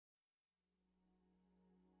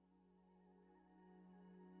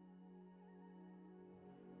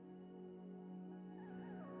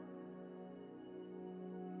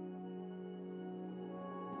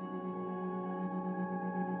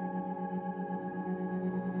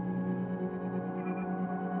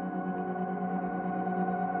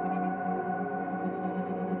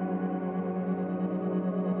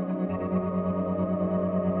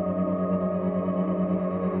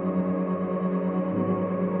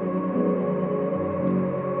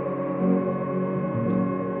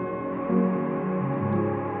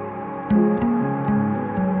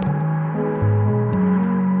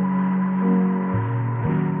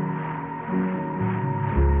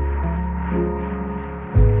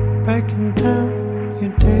breaking down.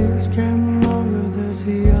 Your days getting longer. There's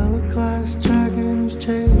a yellow glass dragon who's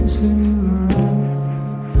chasing you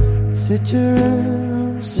around. Sit your head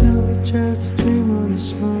on a silver jet stream of the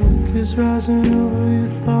smoke is rising over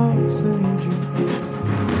your thoughts and your dreams.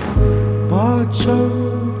 Watch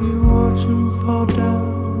out, you watch them fall down.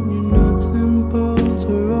 Your nuts and bolts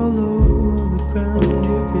are all over the ground.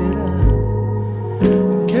 You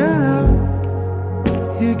get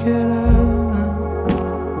out, you get out.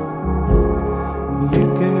 You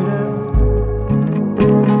get out.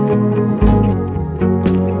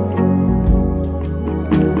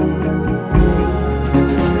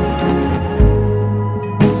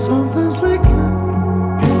 Something's leaking.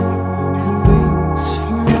 It leaks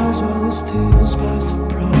from your eyes while it steals by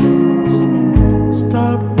surprise.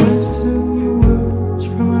 Stop wasting your words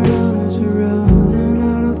from around as you're running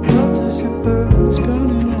out of thoughts as your bird's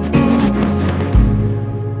burning out.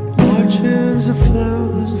 Watch as it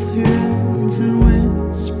flows through your hands and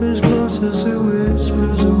whispers close as it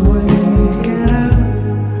whispers away.